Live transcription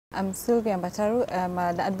I'm Sylvia Mbataru. I'm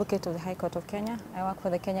an advocate of the High Court of Kenya. I work for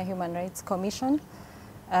the Kenya Human Rights Commission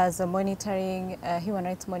as a human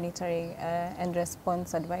rights monitoring and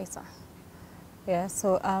response advisor. Yeah,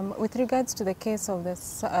 so with regards to the case of the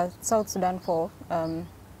South Sudan 4,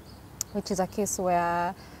 which is a case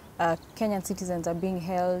where Kenyan citizens are being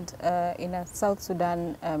held in a South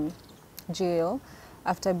Sudan jail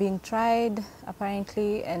after being tried,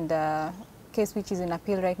 apparently, and a case which is in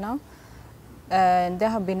appeal right now. And there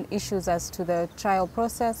have been issues as to the trial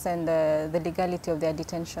process and the legality of their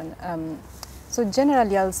detention. So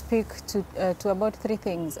generally, I'll speak to about three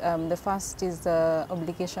things. The first is the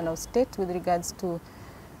obligation of state with regards to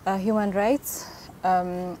human rights,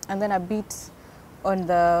 and then a bit on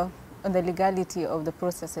the legality of the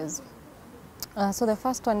processes. So the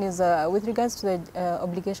first one is with regards to the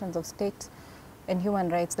obligations of state and human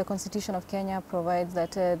rights. The Constitution of Kenya provides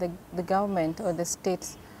that the government or the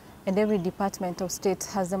state and every department of state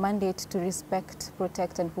has the mandate to respect,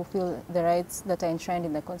 protect, and fulfill the rights that are enshrined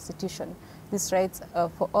in the Constitution. These rights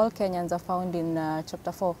for all Kenyans are found in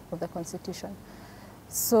Chapter 4 of the Constitution.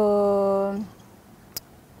 So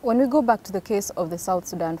when we go back to the case of the South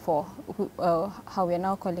Sudan 4, how we are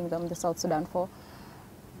now calling them the South Sudan 4,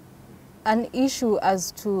 an issue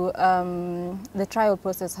as to the trial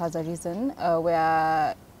process has arisen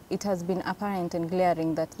where it has been apparent and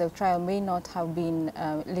glaring that the trial may not have been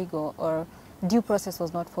legal or due process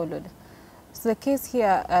was not followed. So the case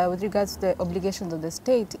here with regards to the obligations of the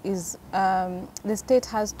state is the state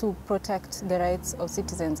has to protect the rights of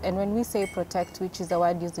citizens. And when we say protect, which is the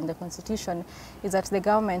word used in the Constitution, is that the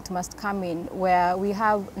government must come in where we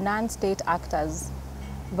have non-state actors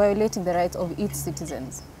violating the rights of its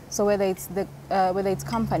citizens. So whether it's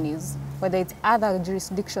companies, whether it's other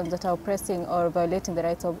jurisdictions that are oppressing or violating the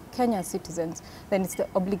rights of Kenyan citizens, then it's the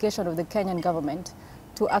obligation of the Kenyan government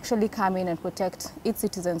to actually come in and protect its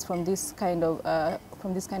citizens from this kind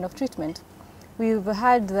of treatment. We've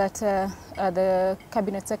heard that the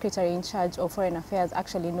cabinet secretary in charge of foreign affairs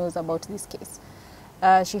actually knows about this case.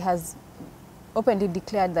 She has openly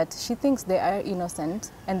declared that she thinks they are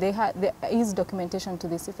innocent, and there is documentation to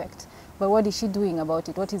this effect. But what is she doing about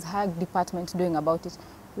it? What is her department doing about it?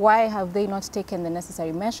 Why have they not taken the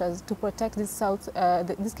necessary measures to protect these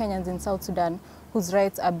Kenyans in South Sudan whose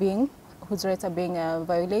rights are being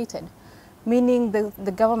violated? Meaning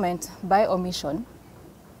the government, by omission,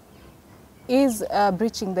 is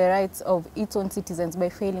breaching the rights of its own citizens by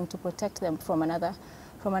failing to protect them from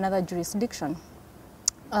another jurisdiction.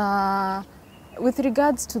 With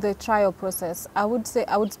regards to the trial process, I would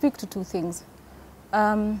speak to two things.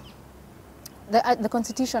 The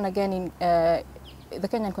Constitution, again, the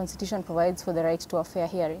Kenyan Constitution provides for the right to a fair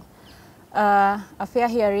hearing. A fair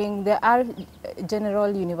hearing, there are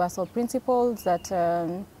general universal principles that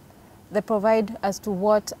they provide as to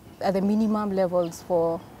what are the minimum levels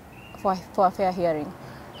for a fair hearing.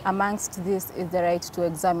 Amongst this is the right to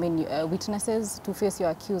examine witnesses, to face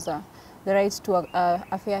your accuser, the right to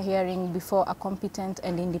a fair hearing before a competent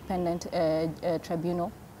and independent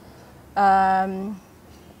tribunal,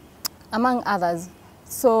 among others.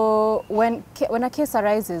 So when a case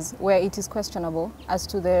arises where it is questionable as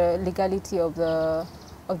to the legality of the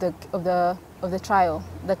trial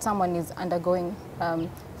that someone is undergoing,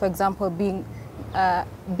 for example, being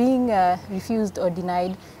refused or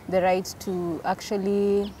denied the right to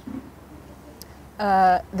actually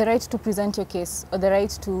present your case, or the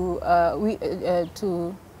right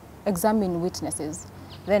to examine witnesses,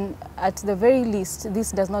 then at the very least,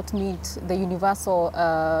 this does not meet the universal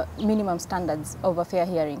minimum standards of a fair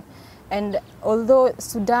hearing. And although the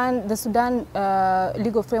Sudan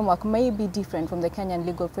legal framework may be different from the Kenyan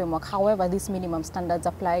legal framework, however, these minimum standards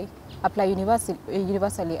apply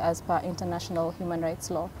universally as per international human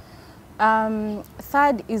rights law.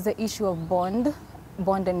 Third is the issue of bond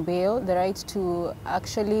and bail, the right to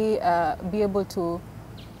actually be able to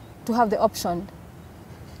have the option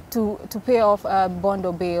to pay off a bond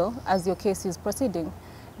or bail as your case is proceeding.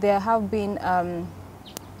 There have been,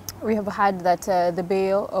 we have heard that the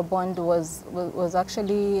bail or bond was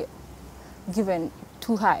actually given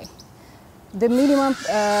too high. The minimum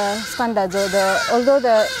standards, although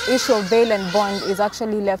the issue of bail and bond is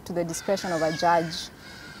actually left to the discretion of a judge,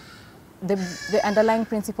 the underlying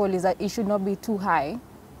principle is that it should not be too high,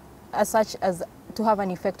 as such as to have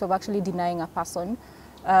an effect of actually denying a person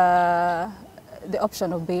the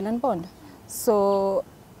option of bail and bond. So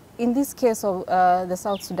in this case of the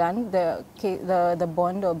South Sudan, the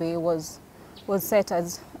bond or bail was set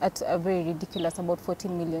at a very ridiculous, about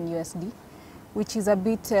 14 million USD, which is a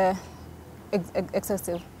bit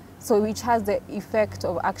excessive. So which has the effect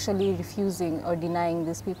of actually refusing or denying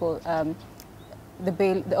these people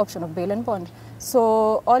the option of bail and bond.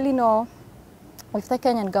 So all in all, if the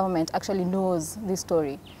Kenyan government actually knows this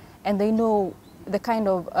story and they know the kind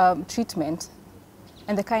of treatment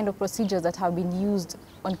and the kind of procedures that have been used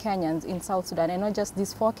on Kenyans in South Sudan, and not just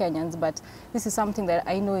these 4 Kenyans, but this is something that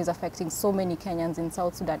I know is affecting so many Kenyans in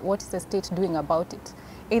South Sudan. What is the state doing about it?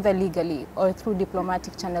 Either legally or through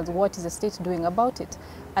diplomatic channels, what is the state doing about it?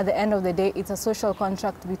 At the end of the day, it's a social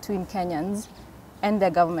contract between Kenyans and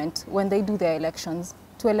their government when they do their elections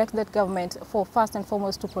to elect that government for first and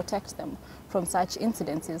foremost to protect them from such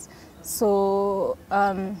incidences. So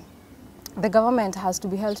the government has to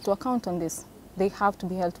be held to account on this. They have to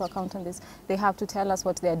be held to account on this. They have to tell us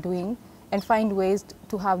what they're doing and find ways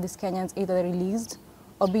to have these Kenyans either released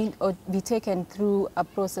or be taken through a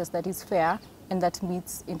process that is fair and that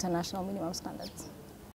meets international minimum standards.